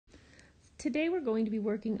Today we're going to be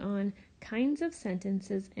working on kinds of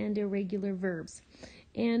sentences and irregular verbs.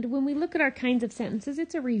 And when we look at our kinds of sentences,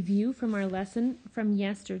 it's a review from our lesson from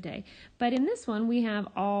yesterday. But in this one, we have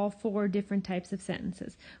all 4 different types of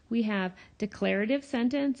sentences. We have declarative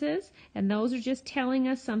sentences, and those are just telling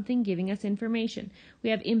us something, giving us information. We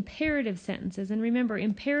have imperative sentences, and remember,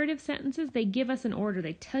 imperative sentences, they give us an order.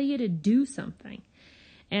 They tell you to do something.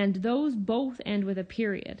 And those both end with a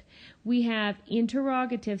period. We have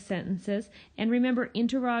interrogative sentences, and remember,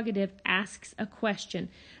 interrogative asks a question.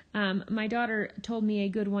 My daughter told me a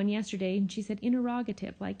good one yesterday, and she said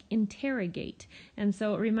interrogative, like interrogate. And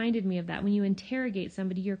so it reminded me of that. When you interrogate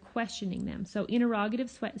somebody, you're questioning them. So interrogative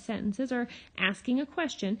sentences are asking a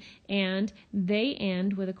question, and they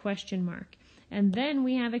end with a question mark. And then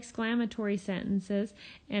we have exclamatory sentences,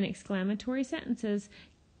 and exclamatory sentences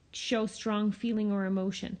show strong feeling or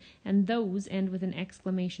emotion, and those end with an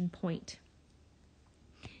exclamation point.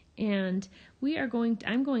 And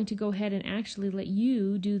I'm going to go ahead and actually let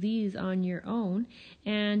you do these on your own,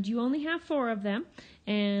 and you only have 4 of them,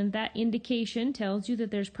 and that indication tells you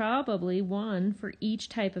that there's probably one for each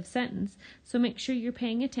type of sentence. So make sure you're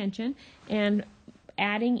paying attention and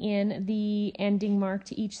adding in the ending mark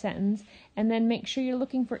to each sentence, and then make sure you're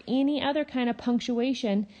looking for any other kind of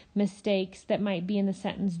punctuation mistakes that might be in the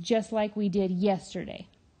sentence, just like we did yesterday.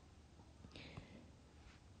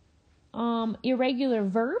 Irregular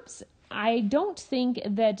verbs. I don't think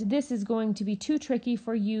that this is going to be too tricky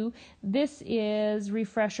for you. This is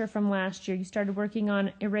refresher from last year. You started working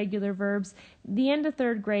on irregular verbs the end of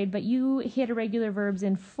 3rd grade, but you hit irregular verbs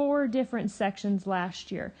in 4 different sections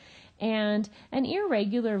last year. And an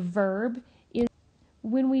irregular verb is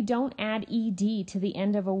when we don't add ed to the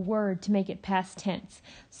end of a word to make it past tense.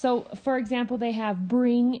 So, for example, they have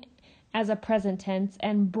bring as a present tense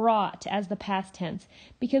and brought as the past tense,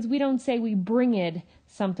 because we don't say we bringed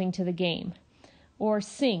something to the game. Or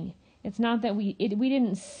sing. It's not that we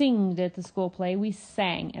didn't sing at the school play, we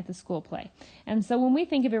sang at the school play. And so when we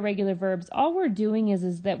think of irregular verbs, all we're doing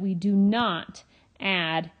is that we do not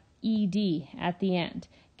add ed at the end.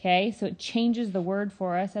 Okay, so it changes the word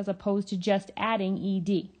for us as opposed to just adding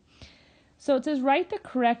ed. So it says write the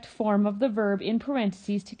correct form of the verb in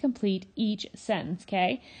parentheses to complete each sentence.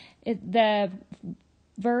 Okay, the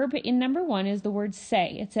verb in number 1 is the word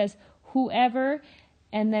say. It says whoever,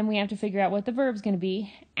 and then we have to figure out what the verb's going to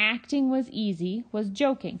be. Acting was easy, was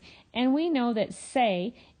joking. And we know that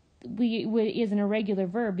say is an irregular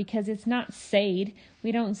verb because it's not said.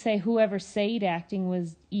 We don't say whoever said acting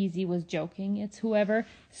was easy was joking. It's whoever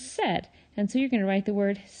said. And so you're going to write the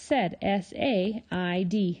word said,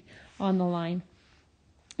 S-A-I-D, on the line.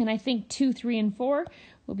 And I think 2, 3, and 4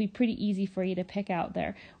 will be pretty easy for you to pick out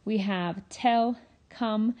there. We have tell,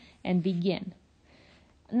 come, and begin.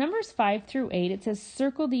 Numbers 5 through 8, it says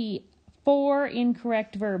circle the 4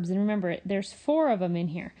 incorrect verbs. And remember, there's 4 of them in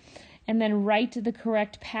here. And then write the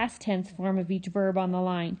correct past tense form of each verb on the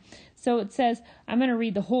line. So it says, I'm going to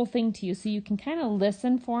read the whole thing to you so you can kind of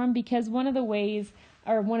listen for them, because one of the ways,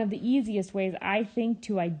 or one of the easiest ways I think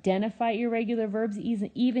to identify irregular verbs,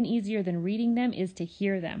 even easier than reading them, is to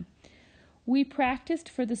hear them. We practiced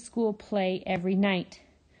for the school play every night.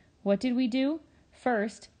 What did we do?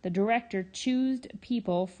 First, the director chose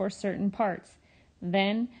people for certain parts.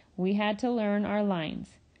 Then we had to learn our lines.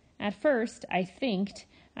 At first, I thinked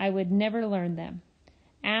I would never learn them.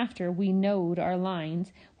 After we knowed our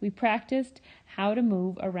lines, we practiced how to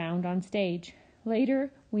move around on stage.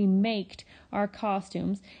 Later, we maked our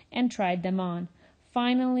costumes and tried them on.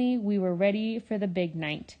 Finally, we were ready for the big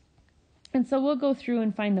night. And so we'll go through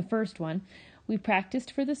and find the first one. We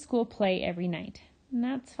practiced for the school play every night. And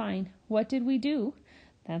that's fine. What did we do?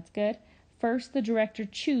 That's good. First, the director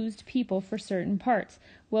chose people for certain parts.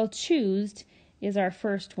 Well, choosed is our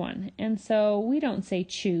first one. And so we don't say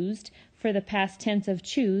choosed. For the past tense of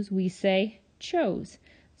choose, we say chose.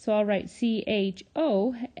 So I'll write C-H-O-S-E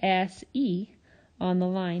on the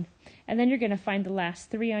line. And then you're going to find the last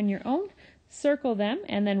 3 on your own, circle them,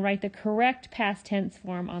 and then write the correct past tense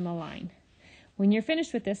form on the line. When you're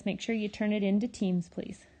finished with this, make sure you turn it into Teams,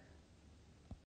 please.